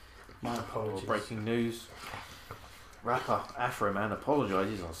My apologies. Breaking news. Rapper Afro Man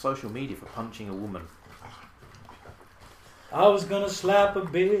apologises on social media for punching a woman. I was gonna slap a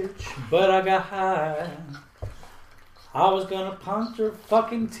bitch, but I got high. I was gonna punch her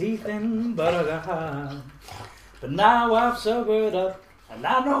fucking teeth in, but I got high. But now I've sobered up, and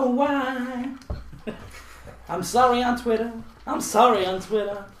I know why. I'm sorry on Twitter, I'm sorry on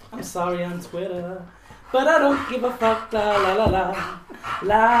Twitter, I'm sorry on Twitter. But I don't give a fuck, la la la la,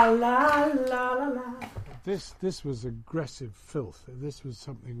 la la la la la. This was aggressive filth. This was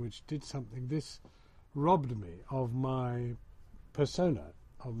something which did something. This robbed me of my persona,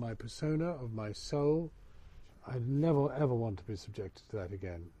 of my soul. I never ever want to be subjected to that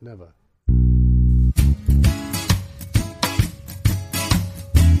again. Never.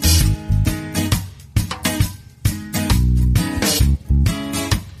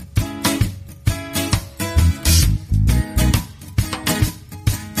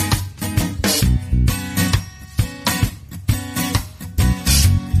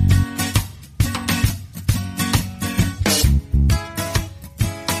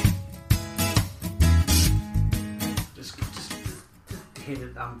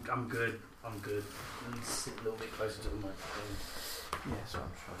 I'm good. Let me sit a little bit closer to the microphone. Yeah, so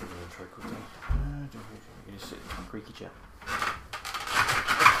I'm trying to do an intro quickly. You just sit in a creaky chair.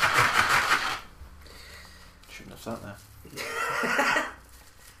 Shouldn't have sat there.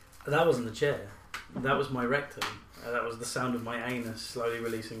 That wasn't the chair. That was my rectum. That was the sound of my anus slowly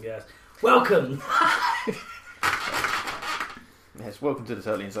releasing gas. Welcome! Yes, welcome to the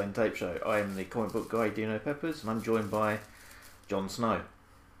Totally Insane Tape Show. I am the comic book guy, Dino Peppers, and I'm joined by Jon Snow.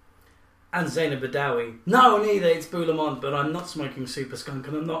 And Zainab Badawi. No, neither. It's Boulamont, but I'm not smoking Super Skunk,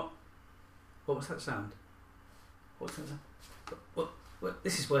 and I'm not... What was that sound? What's that sound? What?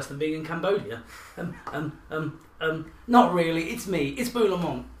 This is worse than being in Cambodia. Not really. It's me. It's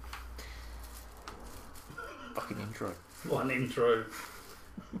Boulamont. Fucking intro. What an intro.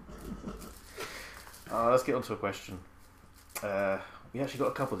 Let's get on to a question. We actually got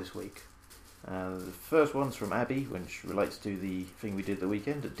a couple this week. The first one's from Abby, which relates to the thing we did the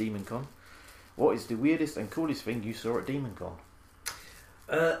weekend at Demon Con. What is the weirdest and coolest thing you saw at Demon Con?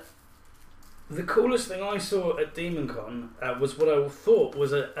 The coolest thing I saw at Demon Con was what I thought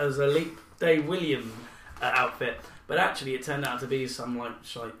was a Leap Day William outfit, but actually it turned out to be some like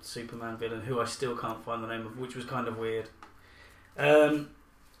Superman villain who I still can't find the name of, which was kind of weird.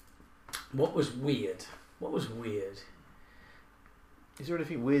 What was weird? Is there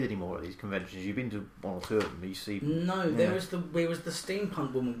anything weird anymore at these conventions? You've been to one or two of them. You see? No, there was the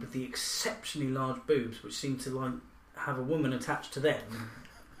steampunk woman with the exceptionally large boobs, which seemed to like have a woman attached to them.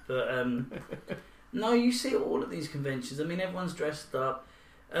 But no, you see it all at these conventions. I mean, everyone's dressed up.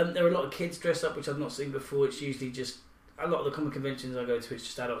 There are a lot of kids dressed up, which I've not seen before. It's usually just a lot of the comic conventions I go to. It's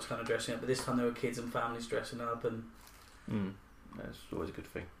just adults kind of dressing up, but this time there were kids and families dressing up, and that's always a good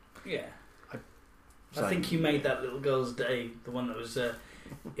thing. Yeah. I think you made that little girl's day, the one that was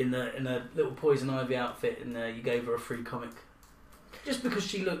in a little Poison Ivy outfit, and you gave her a free comic, just because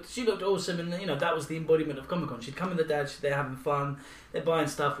she looked awesome, and that was the embodiment of Comic Con. She'd come with her dad, they're having fun, they're buying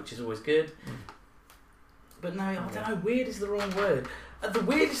stuff, which is always good. But no, I don't know. Weird is the wrong word. The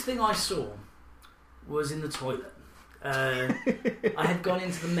weirdest thing I saw was in the toilet. I had gone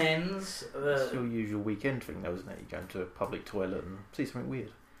into the men's. It's your usual weekend thing, though, isn't it? You go into a public toilet and see something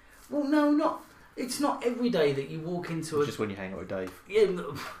weird. Well, no, not. It's not every day that you walk into just when you hang out with Dave. Yeah,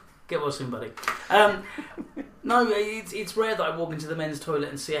 get well soon, buddy. No, it's rare that I walk into the men's toilet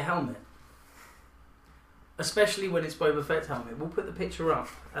and see a helmet. Especially when it's Boba Fett's helmet. We'll put the picture up.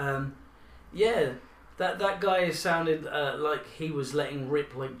 Yeah, that guy sounded like he was letting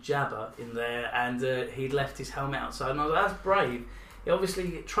rip like Jabba in there, and he'd left his helmet outside, and I was like, that's brave. He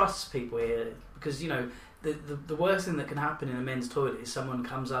obviously trusts people here, because, the worst thing that can happen in a men's toilet is someone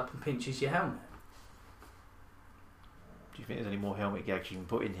comes up and pinches your helmet. Do you think there's any more helmet gags you can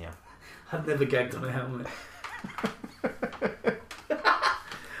put in here? I've never gagged on a helmet.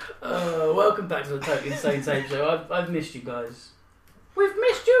 Welcome back to the Totally Insane Tape Show. I've missed you guys. We've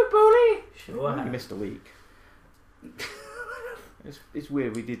missed you, Bully. Sure, you missed a week. It's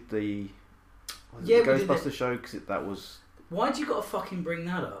weird. We did the Ghostbusters show because that was. Why'd you got to fucking bring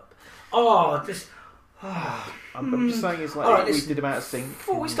that up? I'm just saying it's like right, we did about a sync.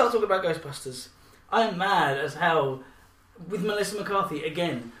 Before we start talking about Ghostbusters, I am mad as hell with Melissa McCarthy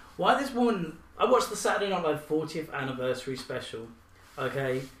again. Why this woman? I watched the Saturday Night Live 40th anniversary special,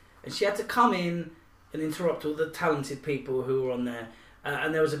 okay, and she had to come in and interrupt all the talented people who were on there,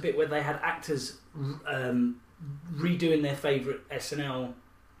 and there was a bit where they had actors redoing their favourite SNL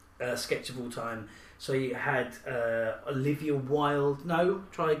sketch of all time. So you had Olivia Wilde. No,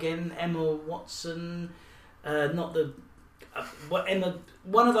 try again. Emma Watson. Not the. Emma.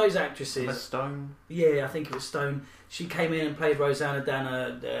 One of those actresses. Emma Stone. Yeah, I think it was Stone. She came in and played Rosanna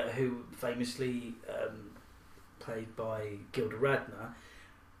Dana, who famously played by Gilda Radner.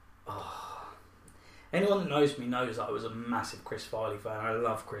 Oh. Anyone that knows me knows that I was a massive Chris Farley fan. I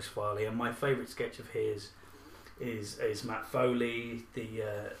love Chris Farley, and my favourite sketch of his is Matt Foley.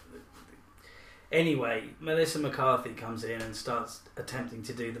 Anyway, Melissa McCarthy comes in and starts attempting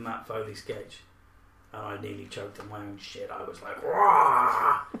to do the Matt Foley sketch, and I nearly choked on my own shit. I was like,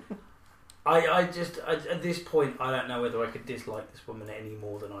 "Wah!" At this point, I don't know whether I could dislike this woman any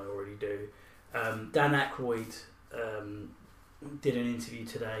more than I already do. Dan Aykroyd did an interview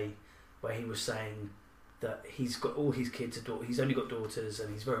today where he was saying that he's got all his kids he's only got daughters,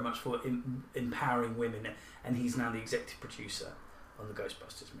 and he's very much for empowering women, and he's now the executive producer on the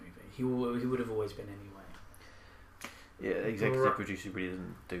Ghostbusters movie. He would have always been anyway. Yeah, the executive producer really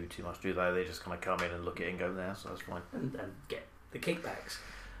doesn't do too much, do they? They just kind of come in and look at it and go there, so that's fine. And get the kickbacks.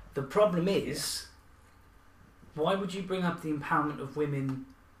 The problem is, why would you bring up the empowerment of women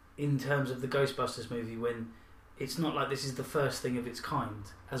in terms of the Ghostbusters movie when it's not like this is the first thing of its kind,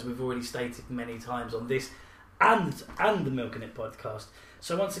 as we've already stated many times on this and the Milking It podcast.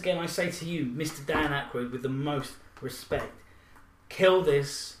 So once again, I say to you, Mr. Dan Aykroyd, with the most respect, kill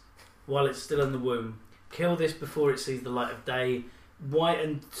this while it's still in the womb. Kill this before it sees the light of day. Why?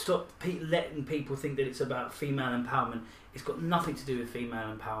 And stop letting people think that it's about female empowerment. It's got nothing to do with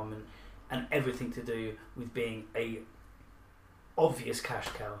female empowerment and everything to do with being a obvious cash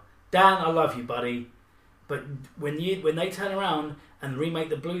cow. Dan, I love you, buddy, but when they turn around and remake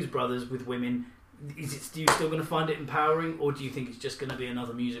the Blues Brothers with women, do you still going to find it empowering, or do you think it's just going to be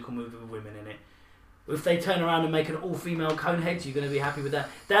another musical movie with women in it? If they turn around and make an all-female Coneheads, you're going to be happy with that.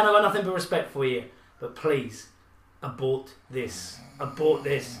 Dan, I've got nothing but respect for you, but please, abort this. Abort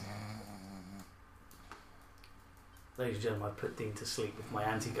this. Ladies and gentlemen, I put Dean to sleep with my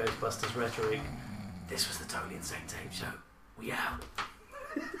anti-Ghostbusters rhetoric. This was the Totally Insane Tape Show. We out.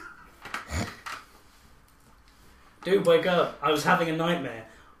 Dude, wake up. I was having a nightmare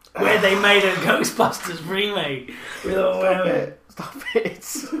where they made a Ghostbusters remake with all women. Stop it.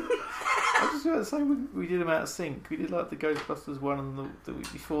 I was just about to say we did them out of sync. We did like the Ghostbusters one and the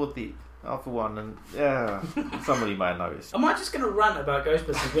week before the other one, and yeah, somebody may have noticed. Am I just going to rant about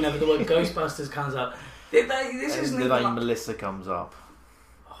Ghostbusters whenever the word Ghostbusters comes up? This isn't the even name like... Melissa comes up.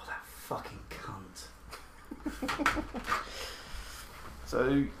 Oh, that fucking cunt.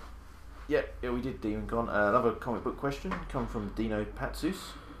 So, yeah, we did Demon Con. Another comic book question come from Dino Patsus.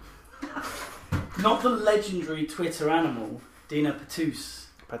 Not the legendary Twitter animal, Dino Patsus.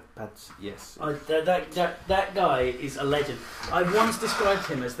 Pats, yes. That guy is a legend. I once described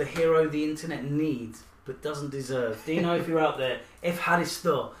him as the hero the internet needs but doesn't deserve. Dino, if you're out there, F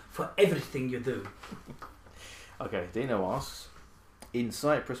Haristo for everything you do. Okay, Dino asks, in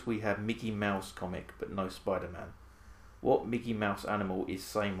Cyprus we have Mickey Mouse comic but no Spider-Man. What Mickey Mouse animal is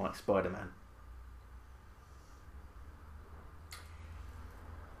same like Spider-Man?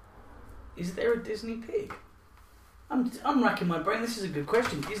 Is there a Disney pig? I'm racking my brain. This is a good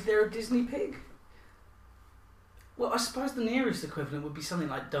question. Is there a Disney pig? Well, I suppose the nearest equivalent would be something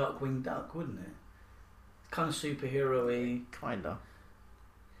like Darkwing Duck, wouldn't it? Kind of superhero-y. Kinda.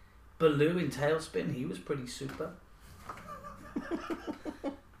 Baloo in Tailspin, he was pretty super.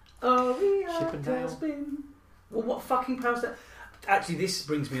 Oh, we are Tailspin. Well, what fucking power's that? Actually, this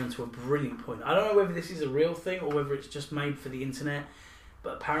brings me on to a brilliant point. I don't know whether this is a real thing or whether it's just made for the internet,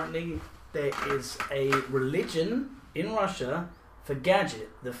 but apparently there is a religion in Russia for Gadget,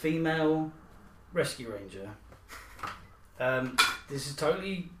 the female rescue ranger. This is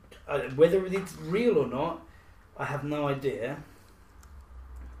totally... whether it's real or not, I have no idea.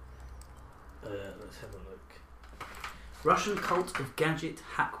 Let's have a look. Russian cult of Gadget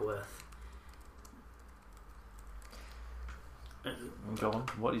Hackworth. Go on.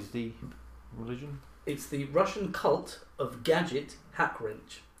 What is the religion? It's the Russian cult of Gadget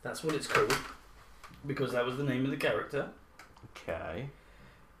Hackwrench. That's what it's called, because that was the name of the character. Okay.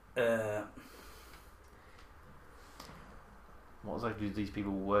 What exactly do these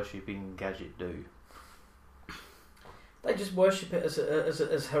people worshipping Gadget do? They just worship it as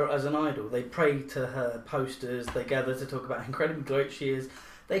an idol. They pray to her posters. They gather to talk about how incredibly great she is.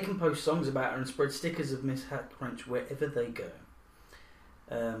 They can post songs about her and spread stickers of Miss Hackwrench wherever they go.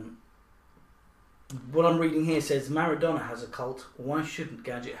 What I'm reading here says Maradona has a cult. Why shouldn't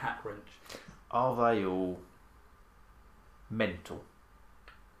Gadget Hackwrench? Are they all mental?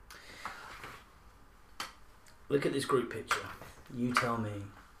 Look at this group picture. You tell me.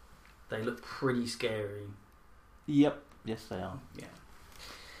 They look pretty scary. Yep. Yes, they are. Yeah.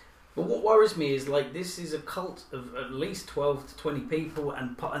 But what worries me is like this is a cult of at least 12 to 20 people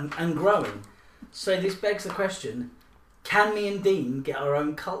and growing. So this begs the question: can me and Dean get our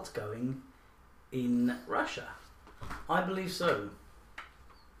own cult going in Russia? I believe so.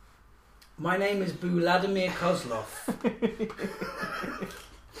 My name is Vladimir Kozlov.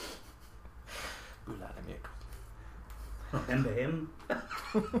 Vladimir Kozlov. Remember him?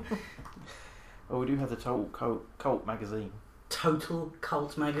 Oh, we do have the Total Cult magazine. Total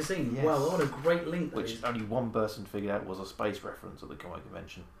Cult magazine. Yes. Wow, what a great link. Which only one person figured out was a space reference at the comic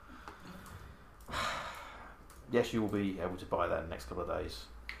convention. Yes, you will be able to buy that in the next couple of days.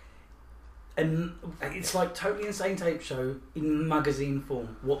 And it's like Totally Insane Tape Show in magazine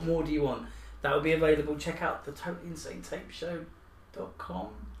form. What more do you want? That will be available. Check out the totallyinsanetapeshow.com.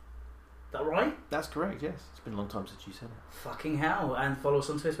 Is that right? That's correct, yes. It's been a long time since you said it. Fucking hell. And follow us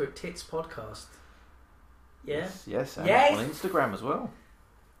on Twitter at Tits Podcast. Yeah? Yes, and yes. on Instagram as well.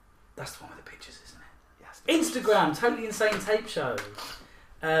 That's the one with the pictures, isn't it? Yes. Instagram, Totally Insane Tape Show.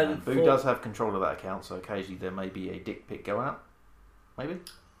 Boo does have control of that account, so occasionally there may be a dick pic go out. Maybe?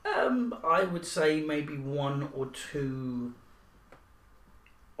 I would say maybe 1 or 2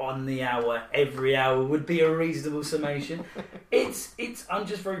 on the hour. Every hour would be a reasonable summation. I'm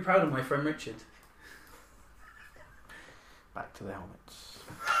just very proud of my friend Richard. Back to the helmets.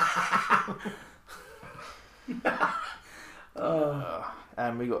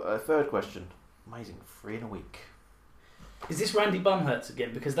 And we got a third question. Amazing, 3 in a week. Is this Randy Bumhurts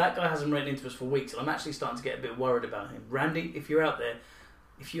again? Because that guy hasn't written into us for weeks. I'm actually starting to get a bit worried about him. Randy, if you're out there,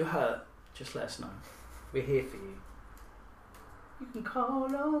 if you're hurt, just let us know. We're here for you. You can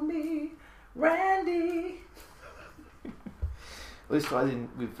call on me, Randy. Well, this ties in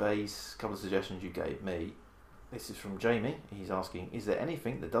with a couple of suggestions you gave me. This is from Jamie. He's asking, is there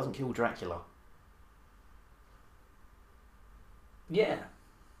anything that doesn't kill Dracula? Yeah.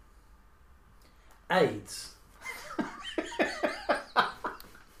 AIDS.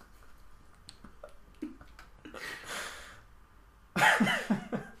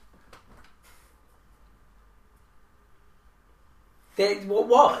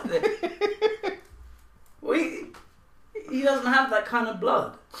 What? He doesn't have that kind of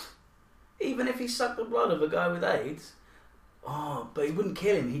blood. Even if he sucked the blood of a guy with AIDS, but he wouldn't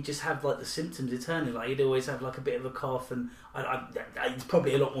kill him. He'd just have like the symptoms eternally. Like he'd always have like a bit of a cough, and it's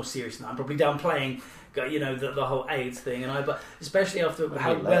probably a lot more serious than that. I'm probably downplaying, the whole AIDS thing. But especially after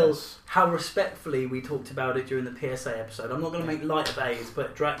how respectfully we talked about it during the PSA episode. I'm not going to make light of AIDS,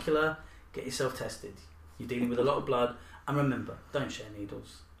 but Dracula, get yourself tested. You're dealing with a lot of blood. And remember, don't share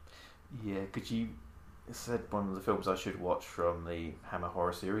needles. Yeah, could you said one of the films I should watch from the Hammer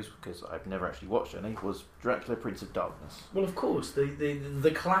horror series, because I've never actually watched any, was Dracula, Prince of Darkness. Well, of course,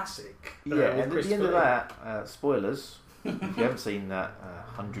 the classic. Yeah, and at the end of that, spoilers, if you haven't seen that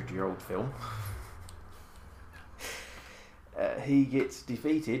 100-year-old film, he gets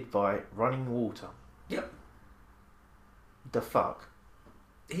defeated by running water. Yep. The fuck?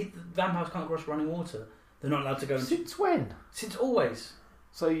 Vampires can't cross running water. They're not allowed to go into... Since when? Since always.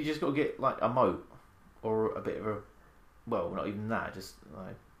 So you just got to get like a moat or a bit of a... Well, not even that, just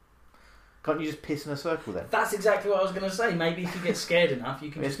like... Can't you just piss in a circle then? That's exactly what I was going to say. Maybe if you get scared enough,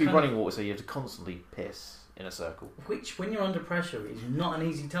 you can just... It has to be running water, so you have to constantly piss in a circle. Which, when you're under pressure, is not an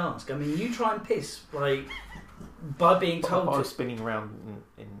easy task. I mean, you try and piss, like, by being told to... spinning around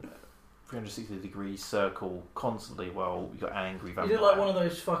in 360 degrees circle constantly while you got an angry vampire. You look like one of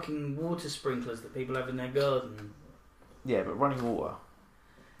those fucking water sprinklers that people have in their garden. Yeah, but running water.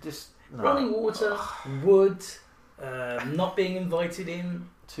 Just... No. Running water, wood, not being invited in.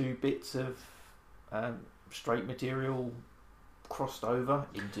 2 bits of straight material crossed over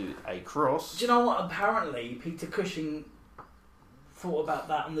into a cross. Do you know what? Apparently, Peter Cushing thought about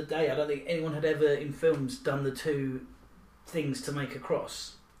that on the day. I don't think anyone had ever in films done the 2 things to make a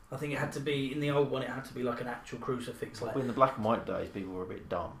cross. I think it had to be, in the old one, it had to be like an actual crucifix. Like in the black and white days, people were a bit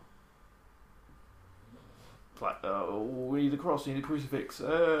dumb. It's like, we need a cross, we need a crucifix,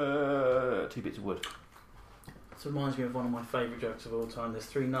 2 bits of wood. This reminds me of one of my favourite jokes of all time. There's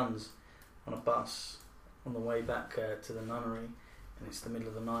 3 nuns on a bus on the way back to the nunnery, and it's the middle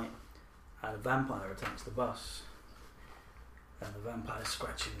of the night, and a vampire attacks the bus, and the vampire's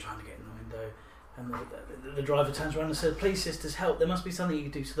scratching, trying to get in the window, and the driver turns around and says, "Please, sisters, help, there must be something you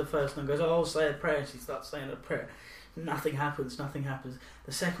can do." So the first nun goes, "Oh, I'll say a prayer." She starts saying a prayer. Nothing happens.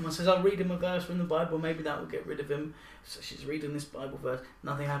 The second one says, "I'll read him a verse from the Bible, maybe that will get rid of him." So she's reading this Bible verse.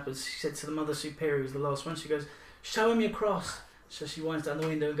 Nothing happens. She said to the Mother Superior, who's the last one, she goes, "Show him your cross." So she winds down the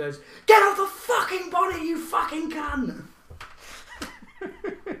window and goes, "Get off the fucking bonnet, you fucking cunt!"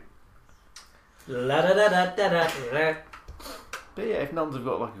 La da da da da da. But yeah, if nuns have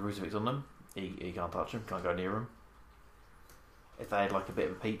got like a crucifix on them, he can't touch them, can't go near them. If they had like a bit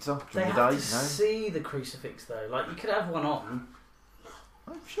of a pizza during the day, They have to see the crucifix though. Like you could have one on.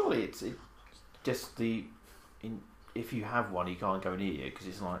 Well, surely it's just if you have one, you can't go near you because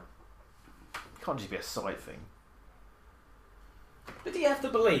it's like it can't just be a sight thing. But do you have to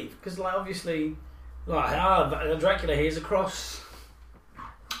believe? Because like obviously, like Dracula here's a cross.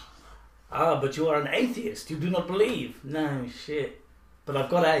 But you are an atheist. You do not believe. No shit. But I've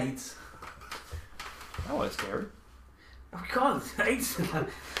got AIDS. Oh, that's scary. Oh God, AIDS.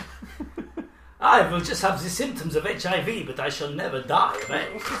 I will just have the symptoms of HIV, but I shall never die of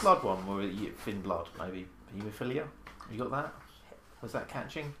AIDS. What's the blood one? Where you thin blood, maybe haemophilia. You got that? Was that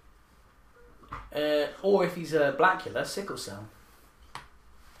catching? Or if he's a Blackula, sickle cell.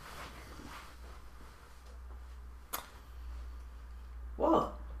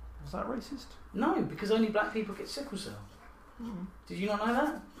 What? Was that racist? No, because only black people get sickle cell. Mm. Did you not know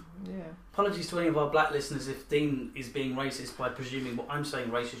that? Yeah. Apologies to any of our black listeners if Dean is being racist by presuming what I'm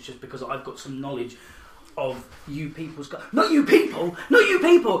saying racist just because I've got some knowledge of you people's... Not you people! Not you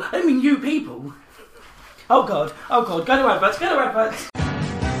people! I mean you people! Oh God, go to adverts!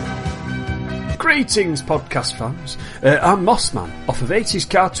 Greetings, podcast fans. I'm Mossman, off of 80s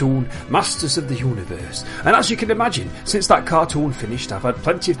cartoon Masters of the Universe. And as you can imagine, since that cartoon finished, I've had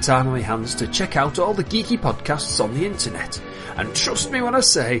plenty of time on my hands to check out all the geeky podcasts on the internet. And trust me when I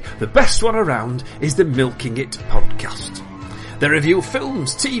say, the best one around is the Milking It podcast. They review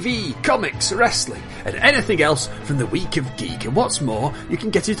films, TV, comics, wrestling, and anything else from the week of geek. And what's more, you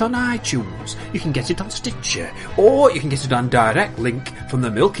can get it on iTunes, you can get it on Stitcher, or you can get it on direct link from the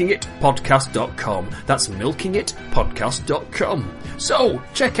milkingitpodcast.com. That's milkingitpodcast.com. So,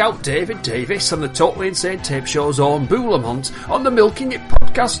 check out David Davis and the Totally Insane Tape Show's own Boulamont on the Milking It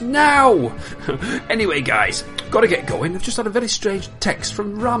podcast now. Anyway, guys, gotta get going. I've just had a very strange text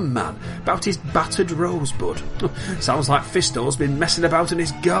from Ram Man about his battered rosebud. Sounds like Fisto's been messing about in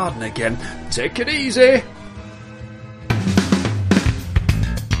his garden again. Take it easy.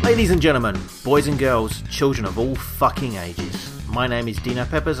 Ladies and gentlemen, boys and girls, children of all fucking ages, my name is Dino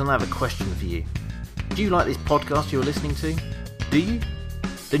Peppers and I have a question for you. Do you like this podcast you're listening to? Do you?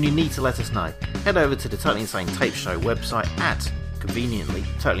 Then you need to let us know. Head over to the Totally Insane Tape Show website at, conveniently,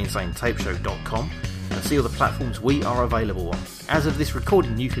 totallyinsanetapeshow.com and see all the platforms we are available on. As of this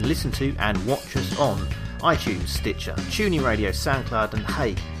recording, you can listen to and watch us on iTunes, Stitcher, TuneIn Radio, SoundCloud, and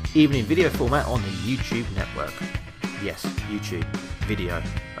hey, even in video format on the YouTube network. Yes, YouTube. Video.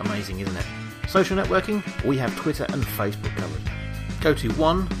 Amazing, isn't it? Social networking? We have Twitter and Facebook covered. Go to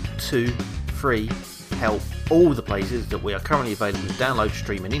 1, 2, 3, help, all the places that we are currently available to download,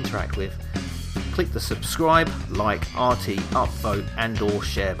 stream and interact with. Click the subscribe, like, RT, upvote and or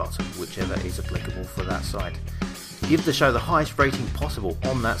share button, whichever is applicable for that site. Give the show the highest rating possible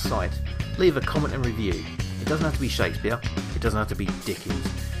on that site. Leave a comment and review. It doesn't have to be Shakespeare, it doesn't have to be Dickens,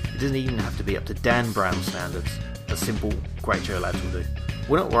 it doesn't even have to be up to Dan Brown standards. A simple, great show lads will do.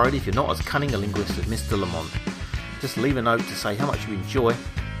 We're not worried if you're not as cunning a linguist as Mr. Lamont. Just leave a note to say how much you enjoy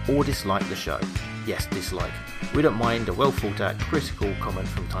or dislike the show. Yes, dislike. We don't mind a well thought out critical comment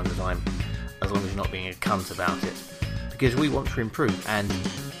from time to time, as long as you're not being a cunt about it. Because we want to improve and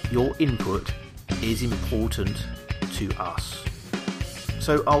your input is important to us.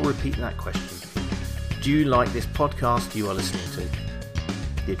 So I'll repeat that question. Do you like this podcast you are listening to?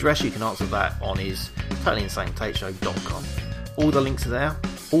 The address you can answer that on is totallyinsanetapeshow.com. All the links are there,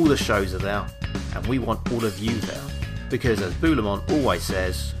 all the shows are there, and we want all of you there. Because as Boulamont always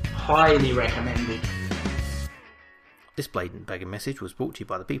says, highly recommended. This blatant begging message was brought to you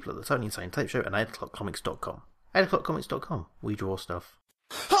by the people at the Totally Insane Tape Show and 8o'clockcomics.com. 8o'clockcomics.com. We draw stuff.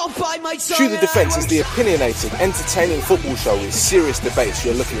 Shoot the Defence is the opinionated, entertaining football show with serious debates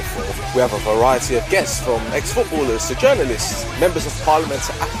you're looking for. We have a variety of guests from ex-footballers to journalists, members of parliament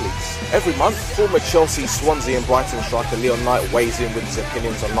to athletes. Every month, former Chelsea, Swansea and Brighton striker Leon Knight weighs in with his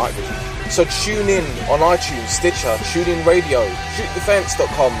opinions on night vision. So tune in on iTunes, Stitcher, TuneIn Radio,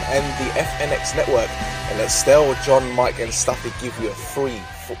 shootdefence.com and the FNX network and let Stell, John, Mike and Stuffy give you a free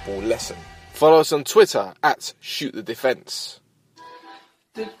football lesson. Follow us on Twitter at shootthedefence.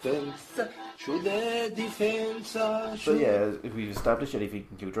 So yeah, if we've established that if he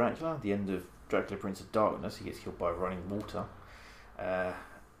can kill Dracula, at the end of Dracula Prince of Darkness, he gets killed by running water. What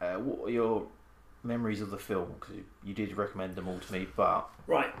are your memories of the film? Because you did recommend them all to me, but...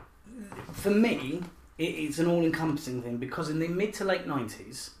 Right. For me, it's an all-encompassing thing, because in the mid to late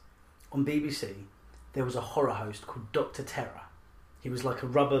 90s, on BBC, there was a horror host called Dr. Terror. He was like a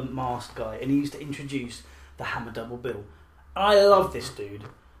rubber masked guy, and he used to introduce the Hammer Double Bill. I love this dude.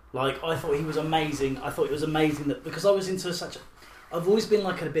 Like, I thought he was amazing. I thought it was amazing that, because I was into I've always been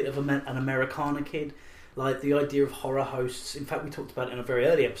like a bit of an Americana kid. Like, the idea of horror hosts. In fact, we talked about it in a very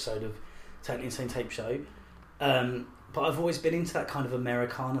early episode of Totally Insane Tape Show. But I've always been into that kind of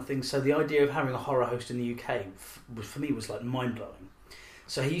Americana thing. So the idea of having a horror host in the UK, for me, was like mind-blowing.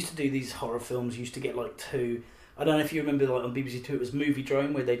 So he used to do these horror films. He used to get like 2... I don't know if you remember, like on BBC Two, it was Movie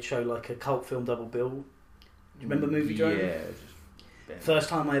Drone, where they'd show like a cult film double bill. Do you remember Movie Drone? Yeah. First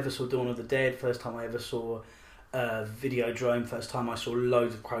time I ever saw Dawn of the Dead. First time I ever saw Videodrome. First time I saw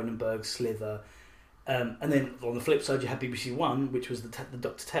loads of Cronenberg, Slither. And then on the flip side, you had BBC One, which was the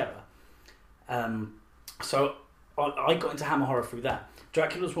Doctor Terror. So I got into Hammer horror through that.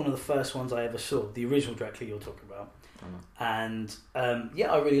 Dracula was one of the first ones I ever saw, the original Dracula you're talking about. And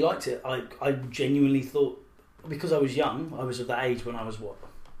I really liked it. I genuinely thought, because I was young, I was of that age when I was,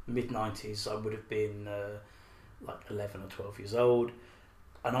 mid-90s, I would have been like 11 or 12 years old.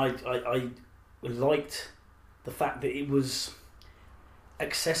 And I liked the fact that it was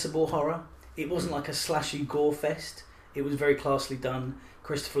accessible horror. It wasn't like a slashy gore fest. It was very classily done.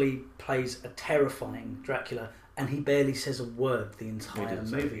 Christopher Lee plays a terrifying Dracula, and he barely says a word the entire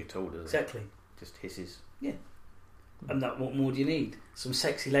movie. At all, does exactly. It? Just hisses. Yeah. And what more do you need? Some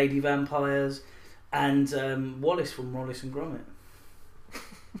sexy lady vampires, and Wallace from Wallace and Gromit.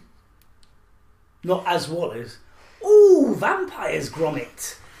 Not as Wallace. Ooh, vampires,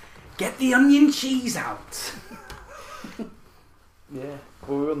 Gromit! Get the onion cheese out! Yeah.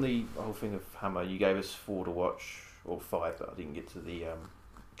 Well, we're on the whole thing of Hammer. You gave us 4 to watch, or 5, but I didn't get to the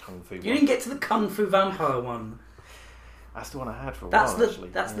Kung Fu one. You didn't get to the Kung Fu vampire one. That's the one I had for a while, actually.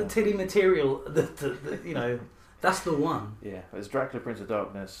 That's the titty material, that's the one. Yeah, there's Dracula, Prince of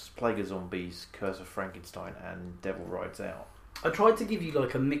Darkness, Plague of Zombies, Curse of Frankenstein, and Devil Rides Out. I tried to give you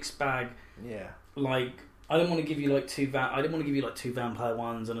like a mixed bag. Yeah. Like, I didn't want to give you like two vampire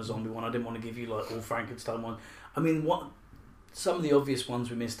ones and a zombie one. I didn't want to give you like all Frankenstein ones. I mean, some of the obvious ones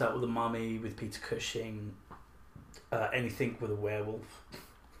we missed out were The Mummy with Peter Cushing, anything with a werewolf.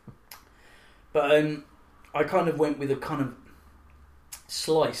 But I kind of went with a kind of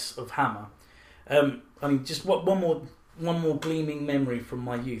slice of Hammer. I mean, just one more gleaming memory from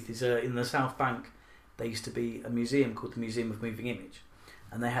my youth is in the South Bank. There used to be a museum called the Museum of Moving Image,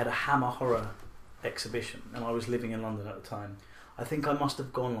 and they had a Hammer horror exhibition. And I was living in London at the time. I think I must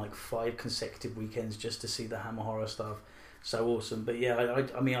have gone like 5 consecutive weekends just to see the Hammer horror stuff. So awesome. But yeah,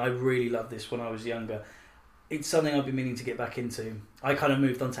 I mean, I really loved this when I was younger. It's something I've been meaning to get back into. I kind of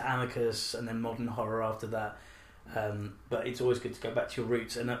moved on to Amicus and then modern horror after that. But it's always good to go back to your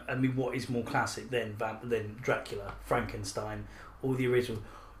roots. And I mean, what is more classic than Dracula, Frankenstein, all the original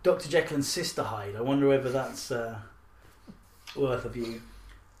Dr. Jekyll and Sister Hyde? I wonder whether that's worth a view.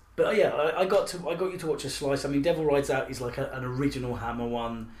 But yeah, I got you to watch a slice. I mean, Devil Rides Out is like an original Hammer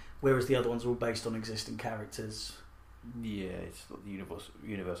one, whereas the other ones are all based on existing characters. Yeah, it's like the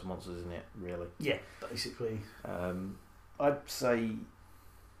Universal Monsters, isn't it? Really? Yeah, basically. I'd say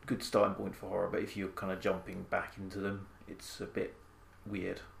good starting point for horror, but if you're kind of jumping back into them, it's a bit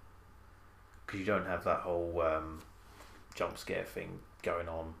weird because you don't have that whole jump scare thing going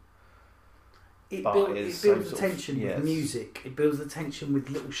on. It builds the tension with music. It builds the tension with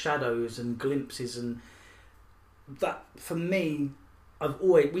little shadows and glimpses, and that for me,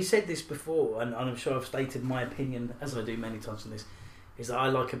 we said this before, and I'm sure I've stated my opinion, as I do many times on this, is that I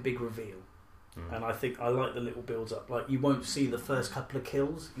like a big reveal. And I think I like the little builds up. Like, you won't see the first couple of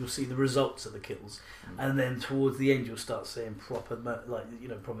kills, you'll see the results of the kills, and then towards the end you'll start seeing proper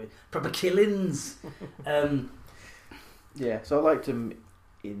killings. Yeah, so I liked them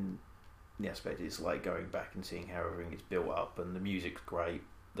in the aspect it's like going back and seeing how everything is built up, and the music's great,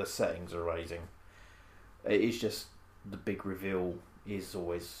 the settings are amazing. It is just the big reveal is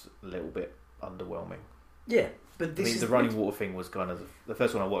always a little bit underwhelming. Yeah, but the running water thing was kind of the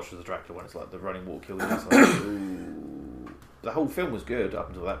first one I watched was the Dracula one. It's like the running water kills. It's like, ooh. The whole film was good up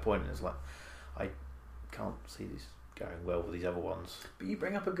until that point, and it's like I can't see this going well with these other ones. But you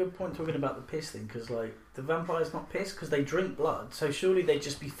bring up a good point talking about the piss thing, because like the vampires not piss because they drink blood, so surely they'd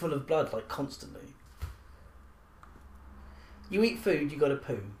just be full of blood like constantly. You eat food, you got to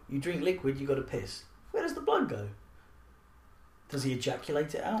poo. You drink liquid, you got to piss. Where does the blood go? Does he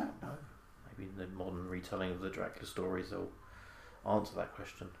ejaculate it out? No. Maybe in the modern retelling of the Dracula stories they'll answer that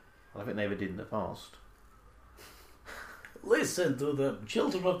question. I think they never did in the past. Listen to the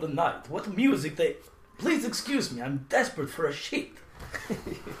children of the night. What music they... Please excuse me, I'm desperate for a shit.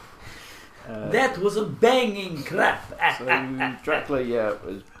 That was a banging crap. So Dracula, yeah,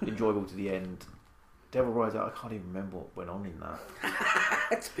 was enjoyable to the end. Devil Rides Out, I can't even remember what went on in that.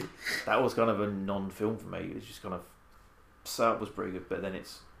 That was kind of a non-film for me. It was just kind of... Setup was pretty good, but then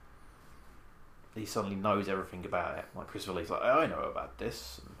it's he suddenly knows everything about it. Like Christopher Lee's like, I know about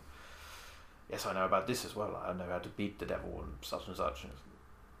this. And yes, I know about this as well. I know how to beat the devil and such and such. And it's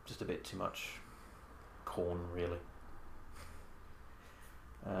just a bit too much corn, really.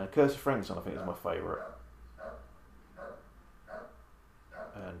 Curse of Frankenstein, I think, is my favourite.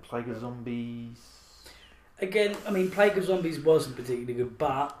 And Plague of Zombies. Again, I mean, Plague of Zombies wasn't particularly good,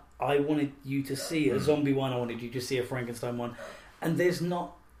 but I wanted you to see a zombie one. I wanted you to see a Frankenstein one. And there's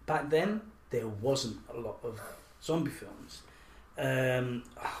not, back then, there wasn't a lot of zombie films.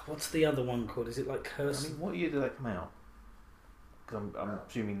 What's the other one called? Is it like Curse? I mean, what year did that come out? Because I'm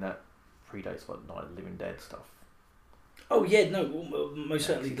assuming that predates like Night of the Living Dead stuff. Oh yeah, no, most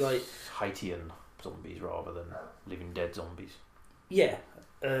certainly like Haitian zombies rather than Living Dead zombies. Yeah.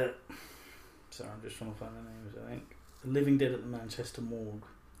 Sorry, I'm just trying to find the names. I think The Living Dead at the Manchester Morgue.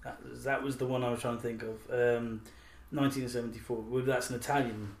 That was the one I was trying to think of. 1974. Well, that's an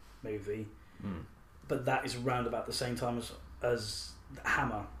Italian movie, but that is around about the same time as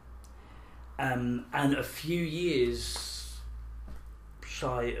Hammer, and a few years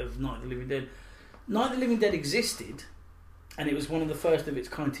shy of Night of the Living Dead. Night of the Living Dead existed, and it was one of the first of its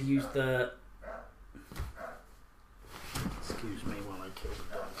kind to use the. Excuse me while I kill the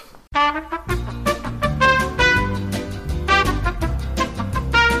dog.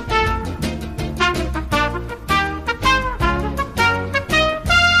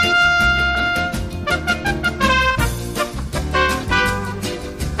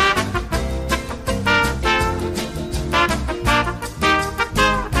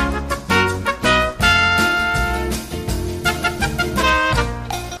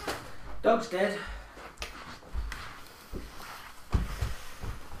 Dog's dead.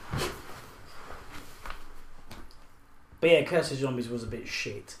 But yeah, Curse of Zombies was a bit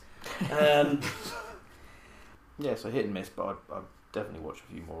shit. Yeah, so hit and miss, but I'd definitely watch a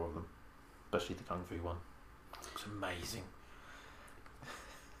few more of them, especially the Kung Fu one. It's amazing.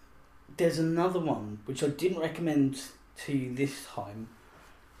 There's another one which I didn't recommend to you this time,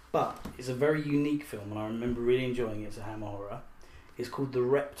 but it's a very unique film, and I remember really enjoying it. It's a Hammer horror. It's called The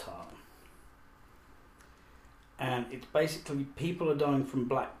Reptile, and it's basically people are dying from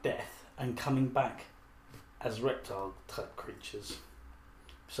Black Death and coming back as reptile type creatures,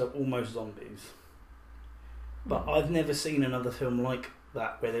 so almost zombies. But I've never seen another film like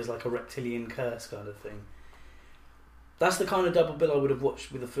that where there's like a reptilian curse kind of thing. That's the kind of double bill I would have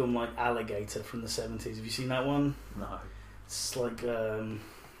watched with a film like Alligator from the 70s. Have you seen that one? No. It's like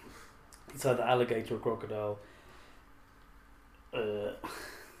it's either alligator or crocodile, where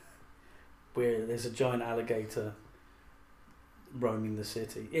there's a giant alligator roaming the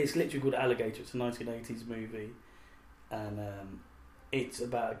city. It's literally called Alligator. It's a 1980s movie, and it's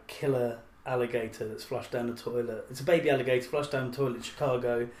about a killer alligator that's flushed down the toilet. It's a baby alligator flushed down the toilet in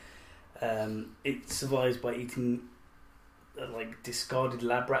Chicago. It survives by eating like discarded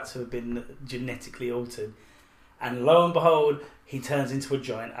lab rats who have been genetically altered, and lo and behold, he turns into a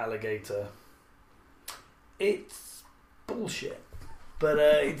giant alligator. It's bullshit. But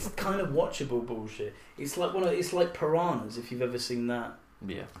it's kind of watchable bullshit. It's like it's like Piranhas, if you've ever seen that.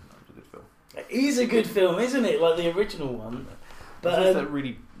 Yeah, that was a good film. It is a good film, isn't it? Like the original one. But there's that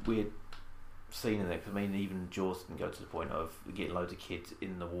really weird scene in there, because I mean, even Jaws can go to the point of getting loads of kids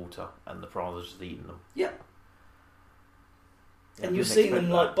in the water and the piranhas just eating them. Yeah. Yeah, and you're seeing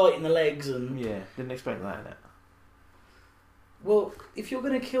them like biting the legs and. Yeah, didn't expect that in it. Well, if you're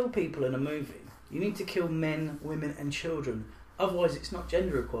going to kill people in a movie, you need to kill men, women, and children. Otherwise, it's not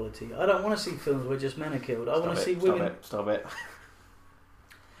gender equality. I don't want to see films where just men are killed. I want to see women. Stop it.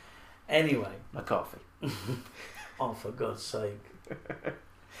 Anyway. McCarthy. Oh, for God's sake. Have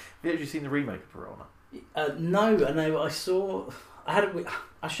you actually seen the remake of Piranha? No.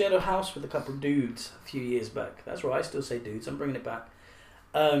 I shared a house with a couple of dudes a few years back. That's right. I still say dudes. I'm bringing it back.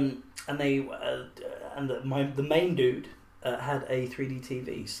 And the main dude had a 3D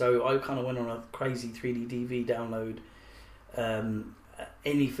TV, so I kind of went on a crazy 3D TV download.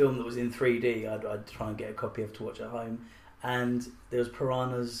 Any film that was in 3D, I'd try and get a copy of to watch at home. And there was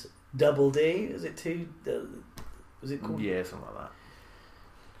Piranhas Double D. Is it two? Was it called? Yeah, something like that.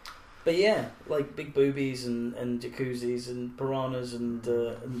 But yeah, like big boobies and jacuzzis and piranhas and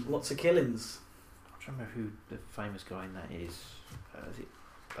lots of killings. I'm trying to remember who the famous guy in that is. Is it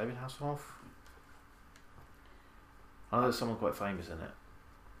David Hasselhoff? I know there's someone quite famous in it.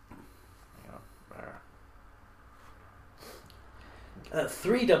 Hang on.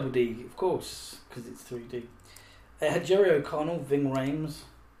 3 Double D, of course, because it's 3D. It had Jerry O'Connell, Ving Rhames,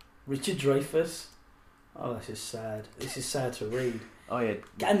 Richard Dreyfuss. Oh, this is sad. This is sad to read. Oh yeah,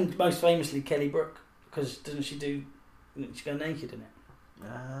 and most famously Kelly Brook, because didn't she go naked in it?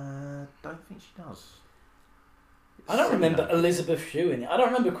 Don't think she does. I don't remember Elizabeth Shue in it. I don't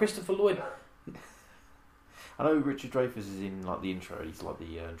remember Christopher Lloyd. I know Richard Dreyfuss is in like the intro. He's like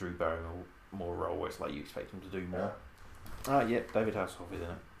the Drew Barrymore role, where it's like you expect him to do more. Yeah, David Hasselhoff is in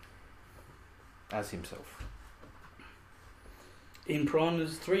it as himself. In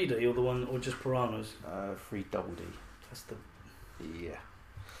Piranhas 3D or the one, or just Piranhas? 3 Double D. That's the. Yeah.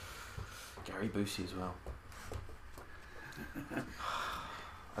 Gary Busey as well.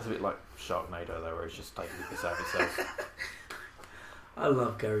 That's a bit like Sharknado though, where it's just taking the piss out of itself. I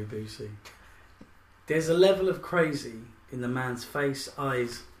love Gary Busey. There's a level of crazy in the man's face,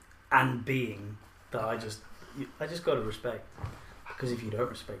 eyes, and being that I just got to respect. Because if you don't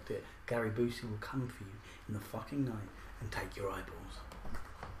respect it, Gary Busey will come for you in the fucking night and take your eyeballs.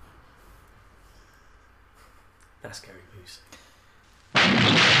 That's Gary Busey.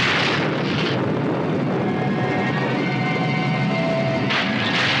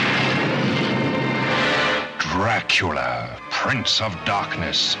 Dracula, Prince of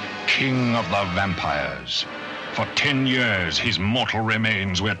Darkness, King of the Vampires. For 10 years, his mortal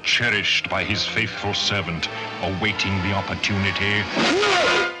remains were cherished by his faithful servant, awaiting the opportunity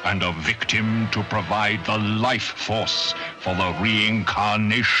and a victim to provide the life force for the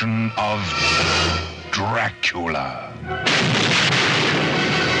reincarnation of Dracula.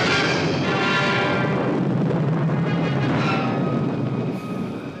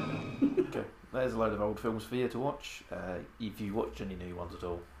 Okay, there's a load of old films for you to watch. If you watch any new ones at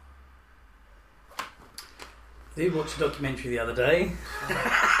all. I did watch a documentary the other day.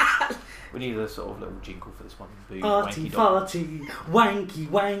 We need a sort of little jingle for this one. Arty farty, wanky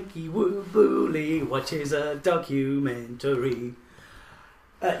wanky woo booly watches a documentary.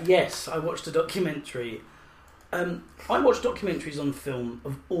 Yes, I watched a documentary. I watch documentaries on film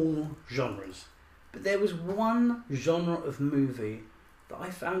of all genres, but there was one genre of movie that I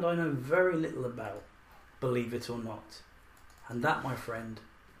found I know very little about, believe it or not, and that, my friend,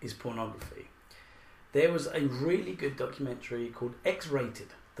 is pornography. There was a really good documentary called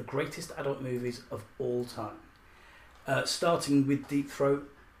X-Rated, the greatest adult movies of all time. Starting with Deep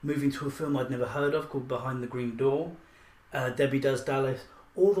Throat, moving to a film I'd never heard of called Behind the Green Door, Debbie Does Dallas,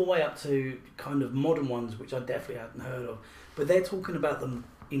 all the way up to kind of modern ones which I definitely hadn't heard of. But they're talking about them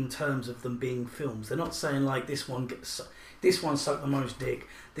in terms of them being films. They're not saying like this one sucked the most dick,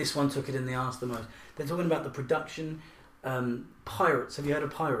 this one took it in the arse the most. They're talking about the production. Pirates, have you heard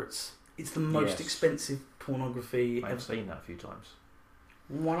of Pirates? It's the most expensive pornography. I've seen that a few times.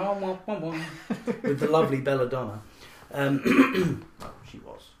 With the lovely Belladonna. Well, she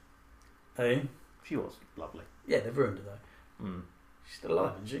was. Hey? She was lovely. Yeah, they've ruined her though. Mm. She's still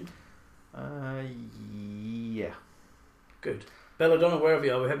alive, isn't she? Yeah. Good. Belladonna, wherever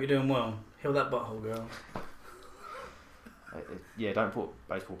you are, we hope you're doing well. Heal that butthole, girl. Yeah, don't put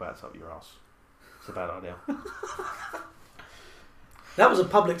baseball bats up your ass. It's a bad idea. That was a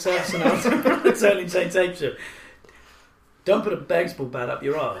public service announcement. It's only St. Tape Show. Don't put a baseball bat up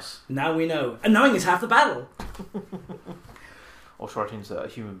your ass. Now we know. And knowing is half the battle. Or try to insert a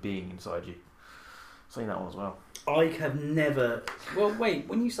human being inside you. I've seen that one as well. I have never... Well, wait.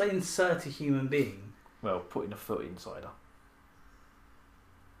 When you say insert a human being... Well, putting a foot inside her.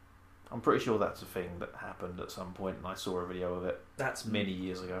 I'm pretty sure that's a thing that happened at some point, and I saw a video of it. That's many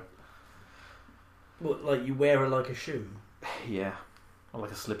years ago. What, like you wear her like a shoe? Yeah. Or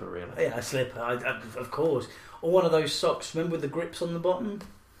like a slipper, really. Yeah, a slipper, of course. Or one of those socks, remember with the grips on the bottom?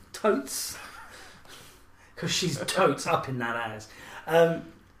 Totes. Because she's totes up in that ass.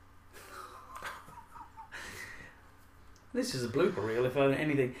 This is a blooper reel, if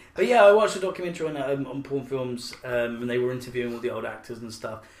anything. But yeah, I watched a documentary on porn films, and they were interviewing all the old actors and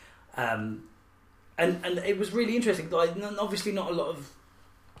stuff. And it was really interesting. Like, obviously not a lot of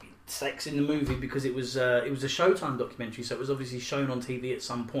sex in the movie because it was a Showtime documentary, so it was obviously shown on TV at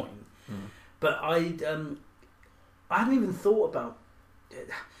some point. Mm. But I hadn't even thought about it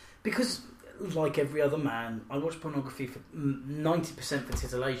because, like every other man, I watch pornography for 90% for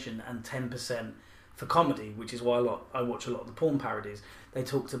titillation and 10% for comedy, which is why I watch a lot of the porn parodies. They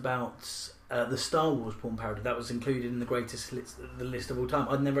talked about the Star Wars porn parody that was included in the the list of all time.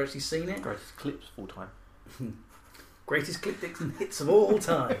 I'd never actually seen it. Greatest clips of all time. Greatest clip dicks and hits of all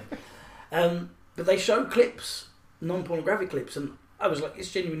time. But they show clips, non-pornographic clips, and I was like,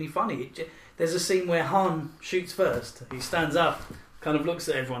 it's genuinely funny. There's a scene where Han shoots first. He stands up, kind of looks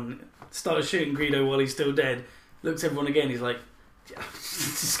at everyone, starts shooting Greedo while he's still dead, looks at everyone again, he's like,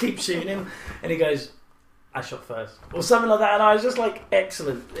 just keep shooting him, and he goes, I shot first, or something like that, and I was just like,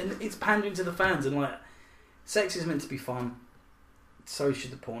 excellent. And it's pandering to the fans, and like, sex is meant to be fun, so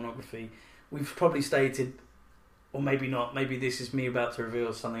should the pornography. We've probably stated or maybe not. Maybe this is me about to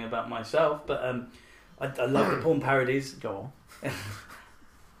reveal something about myself. But I love the porn parodies. Go on.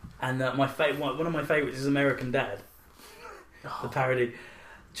 And one of my favourites is American Dad, the parody,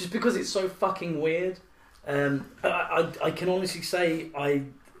 just because it's so fucking weird. I can honestly say I've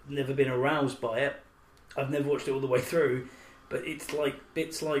never been aroused by it. I've never watched it all the way through, but it's like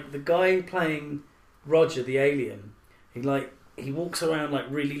bits like the guy playing Roger the alien. He walks around like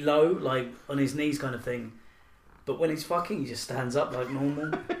really low, like on his knees kind of thing. But when he's fucking, he just stands up like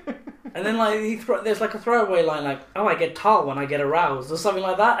normal. And then like there's like a throwaway line like, "Oh, I get tall when I get aroused," or something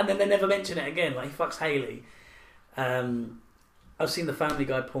like that. And then they never mention it again. Like he fucks Haley. I've seen the Family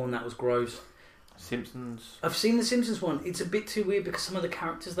Guy porn. That was gross. Simpsons. I've seen the Simpsons one. It's a bit too weird because some of the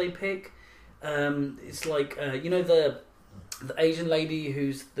characters they pick. It's like you know the Asian lady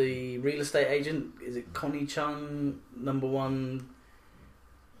who's the real estate agent. Is it Connie Chung, number one?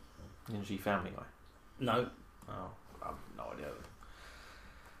 Isn't she Family Guy? No. Oh, I have no idea.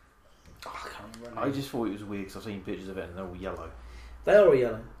 Oh, I can't remember. I just thought it was weird because I've seen pictures of it and they're all yellow. They are all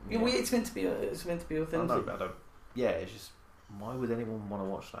yellow. Yeah. Yeah, it's meant to be. It's meant to be authentic. I don't. Yeah, it's just why would anyone want to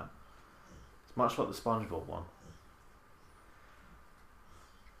watch that? It's much like the SpongeBob one.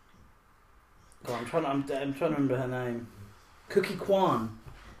 God, I'm trying to remember her name. Cookie Kwan.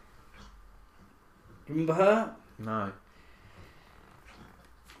 Remember her? No.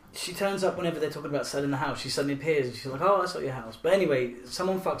 She turns up whenever they're talking about selling the house. She suddenly appears and she's like, "Oh, that's not your house." But anyway,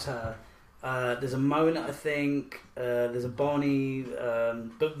 someone fucks her. There's a Mona, I think. There's a Bonnie.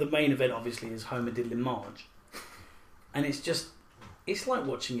 But the main event, obviously, is Homer diddling Marge. And it's like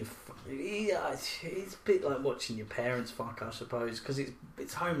watching it's a bit like watching your parents fuck, I suppose, because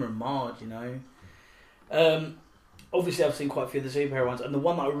it's Homer and Marge, you know. Obviously, I've seen quite a few of the superhero ones, and the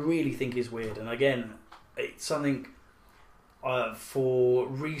one that I really think is weird, and again, it's something for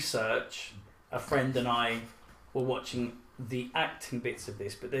research. A friend and I were watching the acting bits of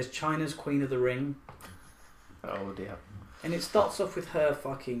this, but there's China's Queen of the Ring. Oh dear. And it starts off with her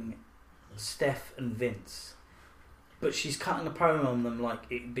fucking Steph and Vince. But she's cutting a promo on them like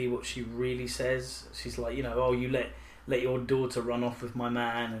it'd be what she really says. She's like, you know, "Oh, you let your daughter run off with my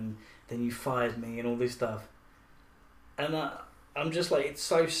man, and then you fired me," and all this stuff. And I'm just like, it's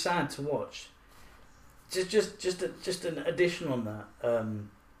so sad to watch. Just an addition on that.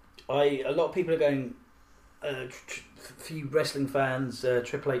 A lot of people are going. A few wrestling fans.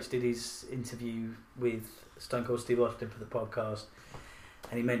 Triple H did his interview with Stone Cold Steve Austin for the podcast,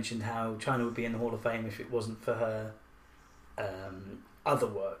 and he mentioned how China would be in the Hall of Fame if it wasn't for her other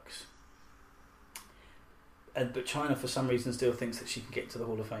works. But China, for some reason, still thinks that she can get to the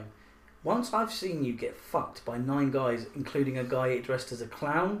Hall of Fame. Once I've seen you get fucked by 9 guys, including a guy dressed as a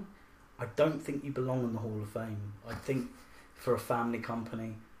clown, I don't think you belong in the Hall of Fame. I think for a family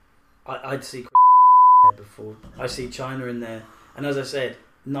company, I'd see there before. I see China in there. And as I said,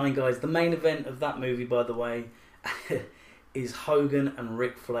 9 guys. The main event of that movie, by the way, is Hogan and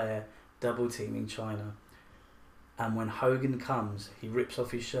Ric Flair double teaming China. And when Hogan comes, he rips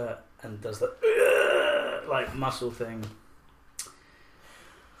off his shirt and does the like muscle thing.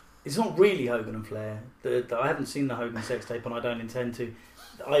 It's not really Hogan and Flair. I haven't seen the Hogan sex tape, and I don't intend to.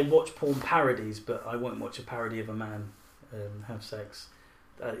 I watch porn parodies, but I won't watch a parody of a man have sex.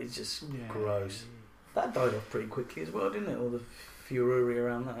 It's just gross. That died off pretty quickly as well, didn't it? All the furore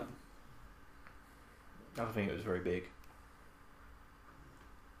around that. I don't think it was very big.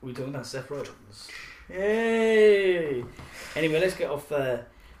 Were we talking about Seth Rollins? Yay! Anyway, let's get off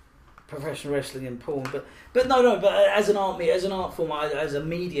professional wrestling and porn. But no. But as an art form, as a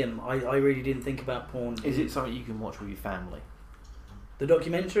medium, I really didn't think about porn. Is it something you can watch with your family? The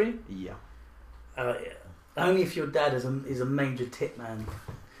documentary? Yeah. Only if your dad is a major tit man.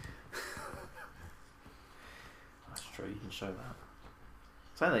 That's true. You can show that.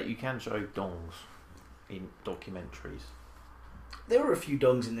 Saying that, you can show dongs in documentaries. There were a few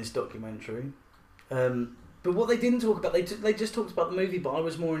dongs in this documentary. But what they didn't talk about, they just talked about the movie, but I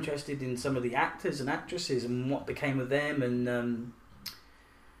was more interested in some of the actors and actresses and what became of them. And,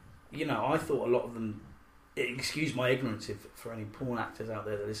 I thought a lot of them, excuse my ignorance for any porn actors out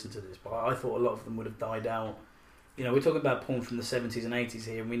there that listen to this, but I thought a lot of them would have died out. We're talking about porn from the 70s and 80s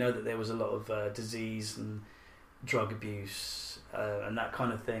here, and we know that there was a lot of disease and drug abuse and that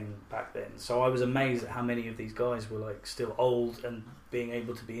kind of thing back then. So I was amazed at how many of these guys were like still old and being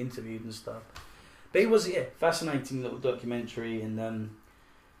able to be interviewed and stuff. But it was fascinating little documentary, and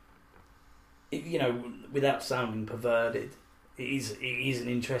without sounding perverted, it is an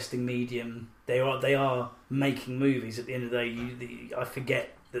interesting medium. They are making movies. At the end of the day, I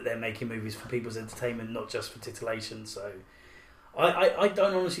forget that they're making movies for people's entertainment, not just for titillation. So I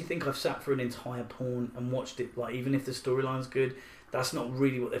don't honestly think I've sat through an entire porn and watched it. Like, even if the storyline's good, that's not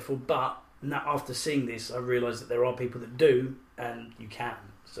really what they're for. But now, after seeing this, I realise that there are people that do, and you can.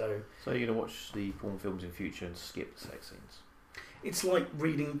 So you're going to watch the porn films in future and skip the sex scenes? it's like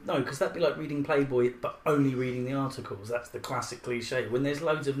reading... No, because that'd be like reading Playboy, but only reading the articles. That's the classic cliche. When there's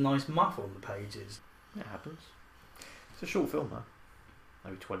loads of nice muff on the pages. It happens. It's a short film, though.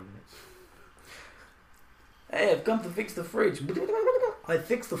 Maybe 20 minutes. Hey, I've come to fix the fridge. I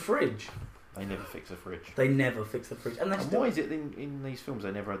fixed the fridge. They never fix a fridge. They never fix the fridge. And why is it in these films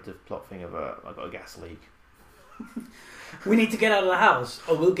they never had the plot thing of I got a gas leak? We need to get out of the house.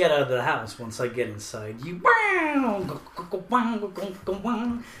 Oh, we'll get out of the house once I get inside. We're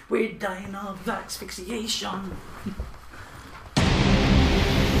dying of asphyxiation.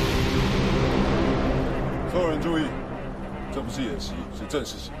 所有人注意，这不是演习，是正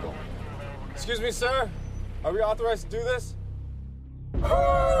式行动。Excuse me, sir. Are we authorized to do this?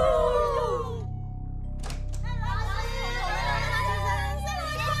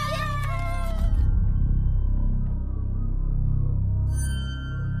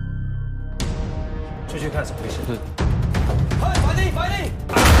 出去看什么危险？快，反地，反地！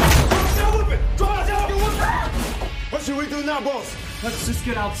抓物品，抓了，交给我！What should we do now, boss? Let's just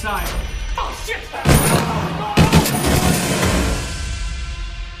get outside. Oh shit!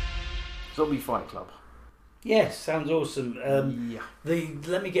 Zombie Fight Club. Yes, sounds awesome. Yeah.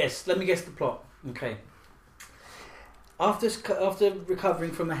 Let me guess the plot. Okay. After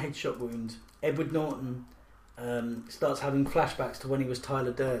recovering from a headshot wound, Edward Norton starts having flashbacks to when he was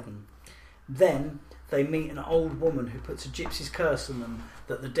Tyler Durden. Then they meet an old woman who puts a gypsy's curse on them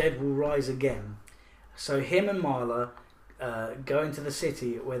that the dead will rise again. So him and Marla go into the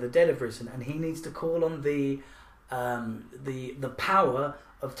city where the dead have risen, and he needs to call on the power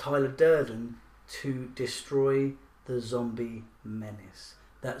of Tyler Durden to destroy the zombie menace.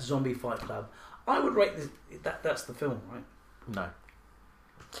 That Zombie Fight Club. I would rate this, that's the film, right? No.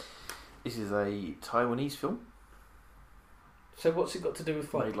 This is a Taiwanese film. So what's it got to do with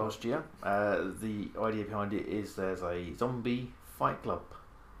Fight Made Club? last year. The idea behind it is there's a zombie fight club.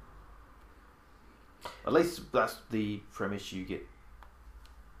 At least that's the premise you get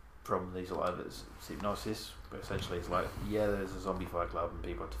from these sort of hypnosis. But essentially it's like, yeah, there's a zombie fight club and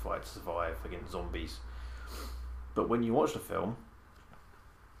people have to fight to survive against zombies. But when you watch the film,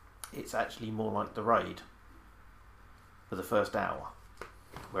 it's actually more like The Raid for the first hour,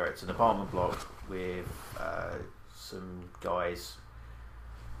 where it's an apartment block with some guys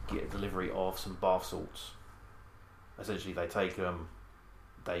get a delivery of some bath salts. Essentially they take them,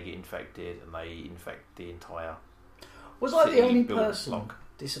 they get infected, and they infect the entire Was I the city only building person block.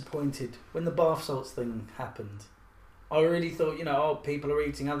 disappointed when the bath salts thing happened? I really thought, people are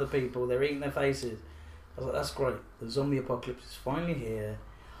eating other people, they're eating their faces. I was like, that's great, the zombie apocalypse is finally here.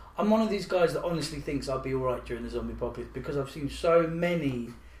 I'm one of these guys that honestly thinks I'll be alright during the zombie apocalypse because I've seen so many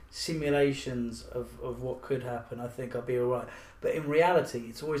simulations of what could happen. I think I'll be alright. But in reality,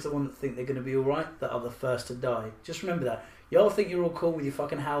 it's always the one that think they're going to be alright that are the first to die. Just remember that. Y'all think you're all cool with your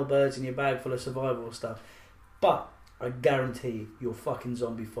fucking halberds and your bag full of survival stuff. But I guarantee you're fucking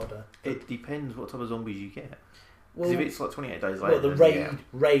zombie fodder. It depends what type of zombies you get. Well, Because if it's like 28 days later... well, the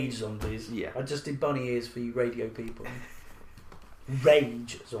rage zombies. Yeah. I just did bunny ears for you radio people.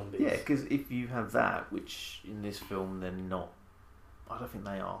 Rage zombies. Yeah, because if you have that, which in this film they're not, I don't think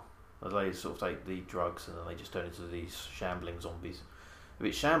they are. They sort of take the drugs and then they just turn into these shambling zombies. If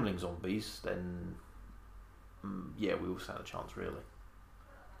it's shambling zombies, then yeah, we all stand a chance, really.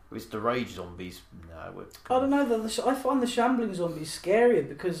 If it's the rage zombies, no. I don't know. I find the shambling zombies scarier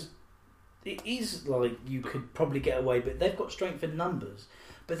because it is like you could probably get away, but they've got strength in numbers.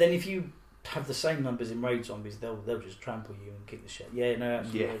 But then if you have the same numbers in rage zombies, they'll just trample you and kick the shit. Yeah, no,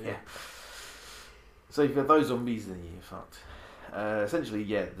 absolutely. Yeah. So if you have those zombies, then you're fucked. Essentially,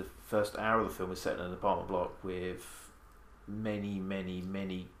 yeah, the first hour of the film is set in an apartment block with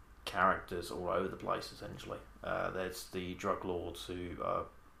many characters all over the place, essentially. There's the drug lords who are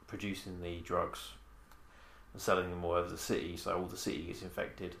producing the drugs and selling them all over the city, so all the city gets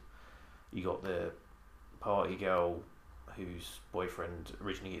infected. You got the party girl whose boyfriend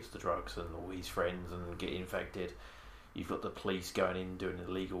originally gets the drugs and all his friends and get infected. You've got the police going in doing an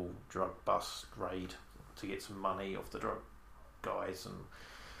illegal drug bust raid to get some money off the drug guys, and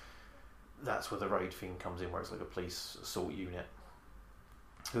that's where the raid thing comes in, where it's like a police assault unit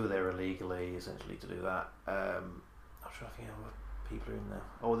who are there illegally essentially to do that. I'm trying to think of what people are in there.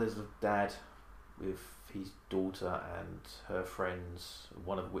 Oh, there's a dad with his daughter and her friends,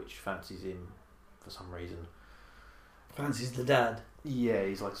 one of which fancies him for some reason. Fancies the dad. Yeah,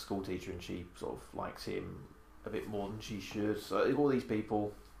 he's like a school teacher and she sort of likes him. a bit more than she should. So all these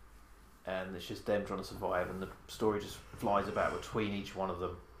people, and it's just them trying to survive, and the story just flies about between each one of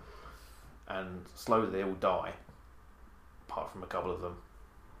them, and slowly they all die, apart from a couple of them.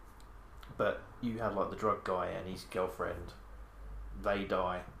 But you have like the drug guy and his girlfriend, they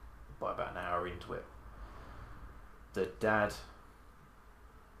die by about an hour into it. The dad,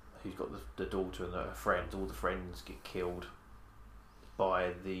 who's got the daughter and her friends, all the friends get killed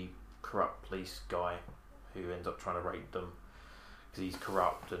by the corrupt police guy who ends up trying to rape them because he's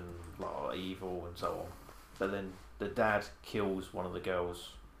corrupt and like, evil and so on. But then the dad kills one of the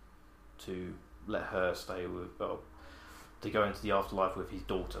girls to let her stay with, to go into the afterlife with his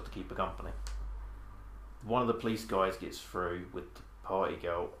daughter to keep her company. One of the police guys gets through with the party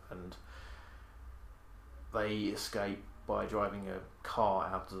girl, and they escape by driving a car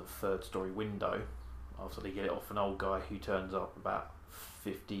out of the 3rd story window after they get it off an old guy who turns up about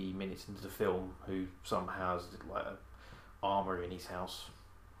 50 minutes into the film, who somehow has like an armour in his house.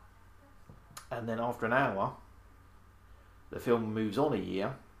 And then after an hour, the film moves on a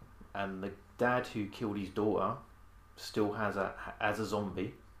year, and the dad who killed his daughter still has a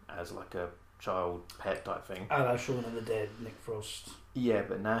zombie, as like a child pet type thing. Oh, Shaun of the Dead, Nick Frost. Yeah,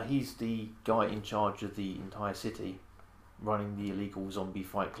 but now he's the guy in charge of the entire city, running the illegal zombie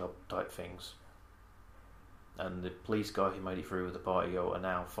fight club type things. And the police guy who made it through with the party girl are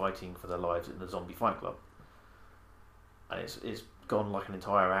now fighting for their lives in the zombie fight club. And it's gone like an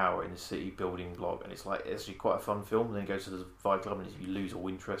entire hour in the city building block, and it's like it's actually quite a fun film. And then you go to the fight club and you lose all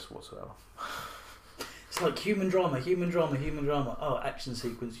interest whatsoever. It's like human drama. Oh, action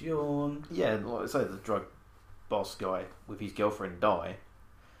sequence, yawn. Yeah, like I say, the drug boss guy with his girlfriend die,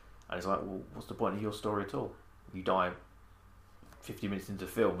 and it's like, well, what's the point of your story at all? You die 50 minutes into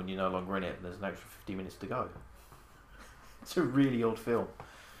the film and you're no longer in it, and there's an extra 50 minutes to go. It's a really odd film.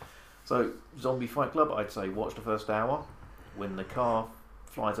 So, Zombie Fight Club, I'd say watch the first hour. When the car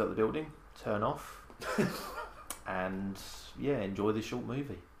flies out the building, turn off, and yeah, enjoy this short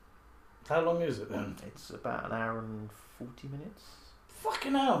movie. How long is it then? It's about an hour and 40 minutes.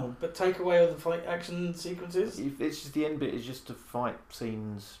 Fucking hell! But take away all the fight action sequences? It's just the end bit is just to fight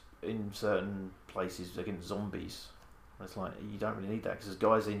scenes in certain places against zombies. It's like, you don't really need that, because there's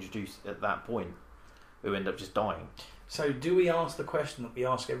guys introduced at that point who end up just dying. So do we ask the question that we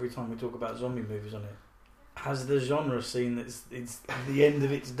ask every time we talk about zombie movies on it? Has the genre seen that it's the end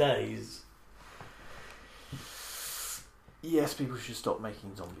of its days? Yes, people should stop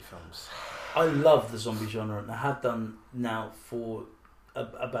making zombie films. I love the zombie genre, and I have done now for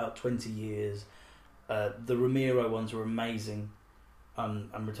about 20 years. The Romero ones were amazing, and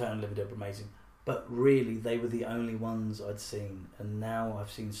Return of the Living Dead were amazing. But really, they were the only ones I'd seen, and now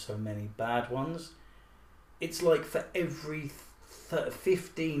I've seen so many bad ones. It's like for every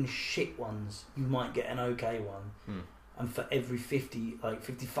 15 shit ones, you might get an okay one, and for every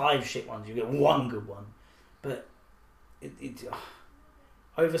 55 shit ones, you get one good one. But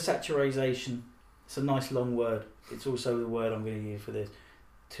oversaturation. It's a nice long word. It's also the word I'm going to use for this.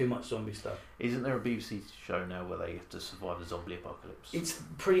 Too much zombie stuff. Isn't there a BBC show now where they have to survive the zombie apocalypse? It's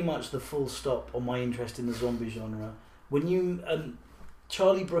pretty much the full stop on my interest in the zombie genre. When you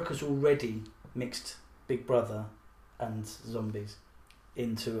Charlie Brooker's already mixed Big Brother and zombies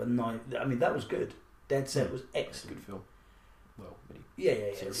into a night. I mean, that was good. Dead Set was excellent. Good film. Well,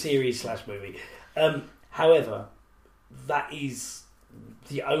 Series/movie. However, that is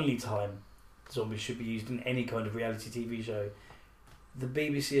the only time zombies should be used in any kind of reality TV show. The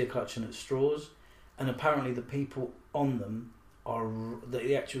BBC are clutching at straws, and apparently the people on them are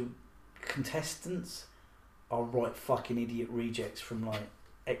the actual contestants are right fucking idiot rejects from like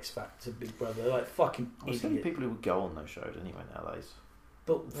X Factor, Big Brother. They're like fucking idiots. I've seen people who would go on those shows anyway nowadays.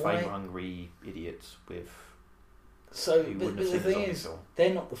 But fame hungry idiots with. So, but the thing is,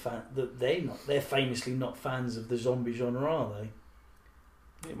 they're not the fan. They're famously not fans of the zombie genre, are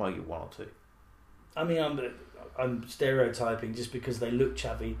they? It might get one or two. I mean, I'm stereotyping. Just because they look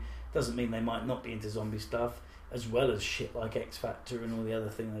chavvy doesn't mean they might not be into zombie stuff, as well as shit like X Factor and all the other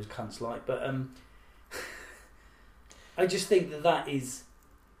things those cunts like. But I just think that is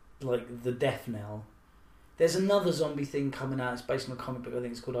like the death knell. There's another zombie thing coming out. It's based on a comic book. I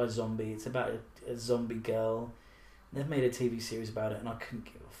think it's called iZombie. It's about a zombie girl. They've made a TV series about it, and I couldn't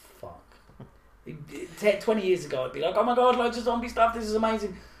give a fuck. 20 years ago, I'd be like, oh my god, loads of zombie stuff, this is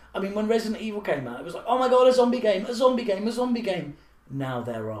amazing. I mean, when Resident Evil came out, it was like, oh my god, a zombie game. Now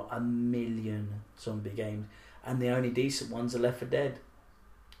there are a million zombie games, and the only decent ones are Left 4 Dead.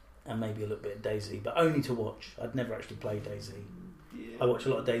 And maybe a little bit of DayZ, but only to watch. I'd never actually played DayZ. Yeah. I watch a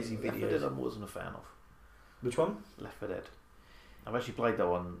lot of DayZ videos. Left 4 Dead I wasn't a fan of. Which one? Left 4 Dead. I've actually played that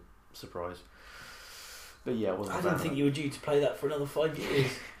one, surprise. But yeah, I didn't think you were due to play that for another 5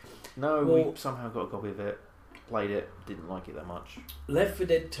 years. No, we somehow got a copy of it, played it, didn't like it that much. Left 4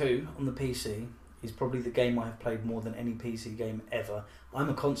 Dead 2 on the PC is probably the game I have played more than any PC game ever. I'm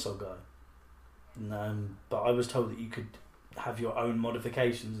a console guy, but I was told that you could have your own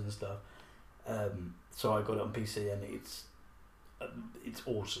modifications and stuff. So I got it on PC, and it's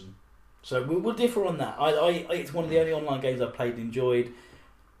awesome. So we'll differ on that. It's one of the only online games I've played and enjoyed.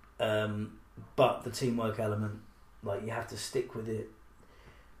 But the teamwork element, like, you have to stick with it.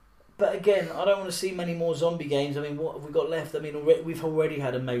 But again, I don't want to see many more zombie games. I mean, what have we got left? I mean, we've already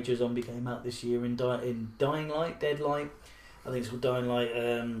had a major zombie game out this year in Dying Light, Dead Light. I think it's called Dying Light,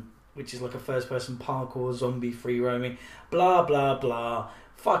 which is like a first-person parkour zombie free roaming. Blah blah blah.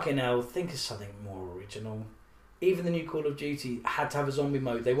 Fucking hell! Think of something more original. Even the new Call of Duty had to have a zombie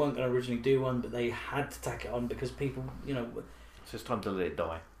mode. They weren't going to originally do one, but they had to tack it on because people, So it's time to let it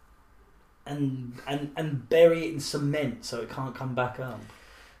die. And bury it in cement so it can't come back up.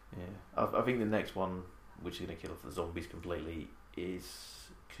 Yeah, I think the next one, which is going to kill off the zombies completely, is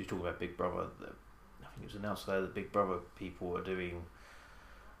because you're talking about Big Brother. I think it was announced today that Big Brother people are doing,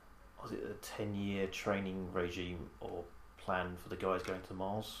 was it a 10-year training regime or plan for the guys going to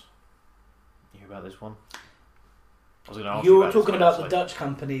Mars? You hear about this one? I was going to ask you You're talking about the Dutch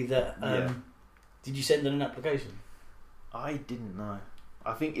company that. Did you send in an application? I didn't know.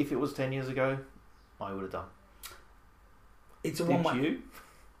 I think if it was 10 years ago, I would have done. It's a Did one. you?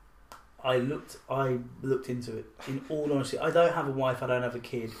 I looked into it. In all honesty, I don't have a wife. I don't have a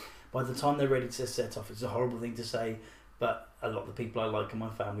kid. By the time they're ready to set off, it's a horrible thing to say, but a lot of the people I like in my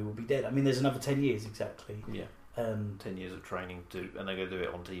family will be dead. I mean, there's another 10 years exactly. Yeah. 10 years of training and they're going to do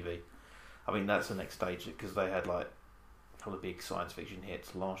it on TV. I mean, that's the next stage because they had like a couple of big science fiction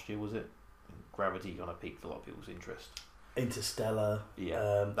hits last year, was it? Gravity kind of piqued a lot of people's interest. Interstellar.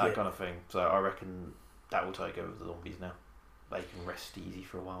 Yeah, that kind of thing. So I reckon that will take over the zombies now. They can rest easy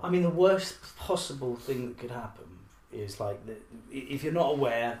for a while. I mean, the worst possible thing that could happen is like, if you're not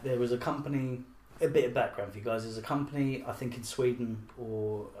aware, there was a company, a bit of background for you guys, there's a company, I think in Sweden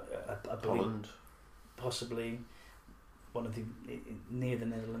or I believe, Holland. Possibly, one of the, near the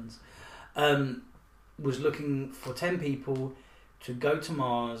Netherlands, was looking for 10 people to go to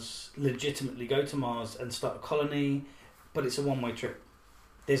Mars, legitimately go to Mars and start a colony, but it's a one-way trip.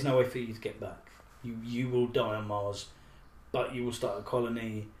 There's no way for you to get back. You will die on Mars, but you will start a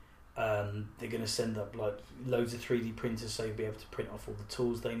colony. They're going to send up like loads of 3D printers so you'll be able to print off all the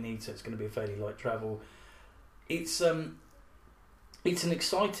tools they need, so it's going to be a fairly light travel. It's an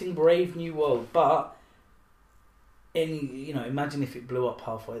exciting, brave new world, but imagine if it blew up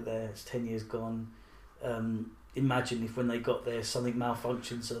halfway there. It's 10 years gone. Imagine if when they got there something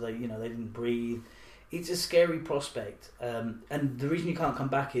malfunctioned, so they didn't breathe. It's a scary prospect, and the reason you can't come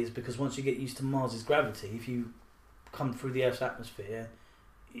back is because once you get used to Mars's gravity, if you come through the Earth's atmosphere,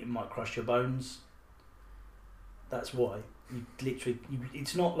 it might crush your bones. That's why you literally.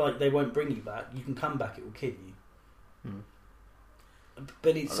 It's not like they won't bring you back. You can come back; it will kill you.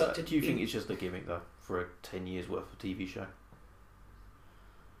 But it's such a. Do you think it's just a gimmick though for a 10 years worth of TV show?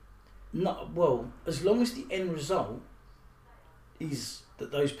 No, well, as long as the end result is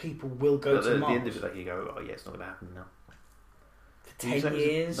that those people will go to Mars. At the end of it, you go, oh yeah, it's not going to happen now. For 10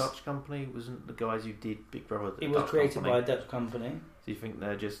 years. The Dutch company wasn't the guys who did Big Brother. It was created by a Dutch company. Do you think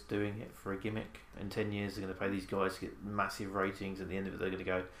they're just doing it for a gimmick? In 10 years, they're going to pay these guys to get massive ratings. At the end of it, they're going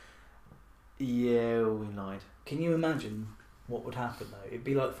to go, yeah, we lied. Can you imagine what would happen though? It'd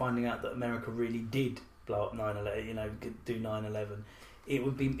be like finding out that America really did blow up 9/11. Do 9/11. It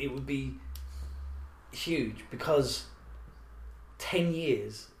would be huge because 10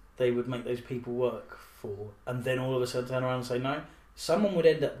 years they would make those people work for, and then all of a sudden turn around and say no. Someone would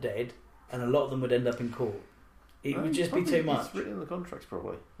end up dead, and a lot of them would end up in court. It would just be too much. It's written in the contracts,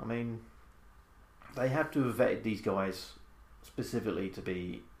 probably. I mean, they have to have vetted these guys specifically to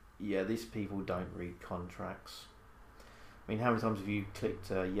be, these people don't read contracts. I mean, how many times have you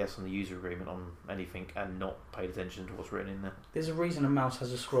clicked yes on the user agreement on anything and not paid attention to what's written in there? There's a reason a mouse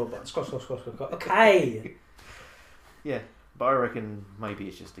has a scroll button. Scroll. Okay! Yeah, but I reckon maybe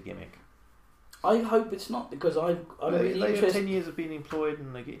it's just a gimmick. I hope it's not, because I'm really interested. Have 10 years of being employed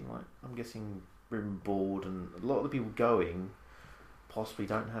and they're getting, like, I'm guessing, room board, and a lot of the people going possibly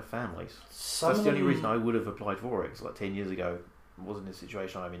don't have families. That's the only reason I would have applied for it, because like 10 years ago I wasn't in the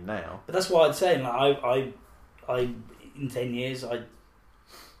situation I'm in now. But that's why I'd say, like, I in 10 years,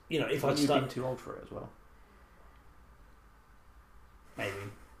 if I'd been too old for it as well.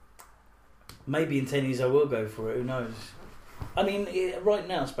 Maybe in 10 years I will go for it, who knows. I mean, right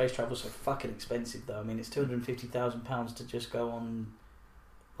now space travel's so fucking expensive though. I mean, it's £250,000 to just go on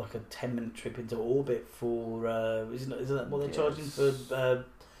like a 10-minute trip into orbit for isn't that what they're charging for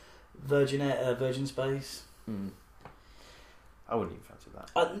Virgin Space? I wouldn't even fancy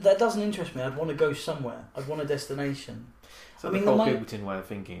that. That doesn't interest me. I'd want to go somewhere. I'd want a destination. So the whole Pilgritin way of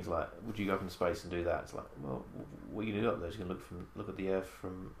thinking is like, would you go up into space and do that? It's like, well, what are you going to do up there? You're going to look at the Earth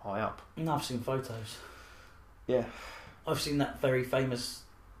from high up. No, I've seen photos. Yeah, I've seen that very famous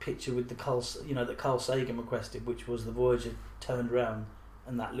picture with that Carl Sagan requested, which was the Voyager turned around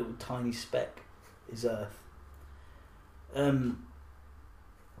and that little tiny speck is Earth.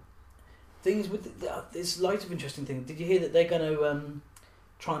 Things with there's loads of interesting things. Did you hear that they're going to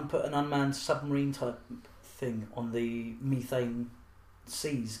try and put an unmanned submarine type thing on the methane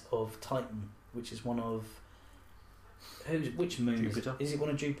seas of Titan, which is one of which moon? Jupiter. Is it one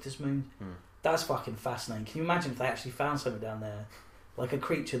of Jupiter's moons? That's fucking fascinating. Can you imagine if they actually found something down there, like a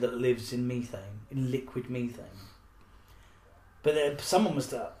creature that lives in methane, in liquid methane? But someone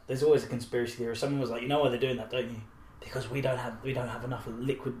must. There's always a conspiracy theory. Someone was like, you know why they're doing that, don't you? Because we don't have enough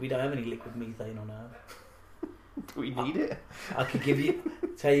liquid. We don't have any liquid methane on Earth. Do we need it? I could give you.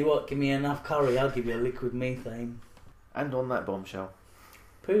 Tell you what, give me enough curry, I'll give you a liquid methane. And on that bombshell,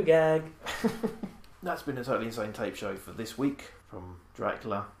 poo gag. That's been a totally insane tape show for this week. From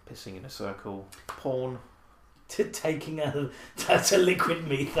Dracula pissing in a circle, porn, to taking that's a liquid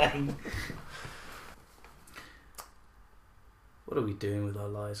methane. What are we doing with our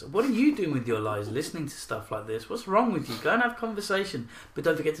lives? What are you doing with your lives listening to stuff like this? What's wrong with you? Go and have conversation. But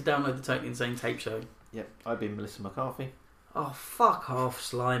don't forget to download the Totally Insane Tape Show. Yep, I've been Melissa McCarthy. Oh, fuck off,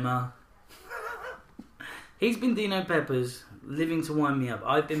 Slimer. He's been Dino Peppers, living to wind me up.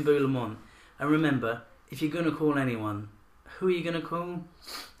 I've been Boo Lamont. And remember, if you're going to call anyone, who are you going to call?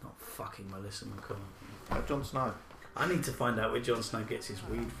 Not fucking Melissa McCarthy. Jon Snow. I need to find out where Jon Snow gets his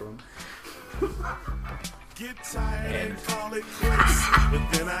weed from. Get tired and call it quits,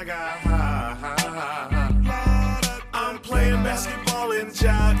 but then I got high. I'm playing basketball and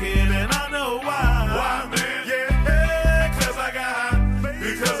jogging, and I know why. Why, man? Yeah, cause I got high.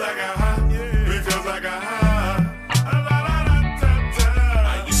 Because I got high. Because I got high.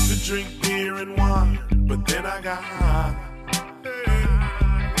 I used to drink beer and wine, but then I got high.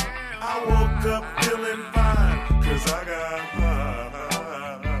 I woke up feeling fine, cause I got high.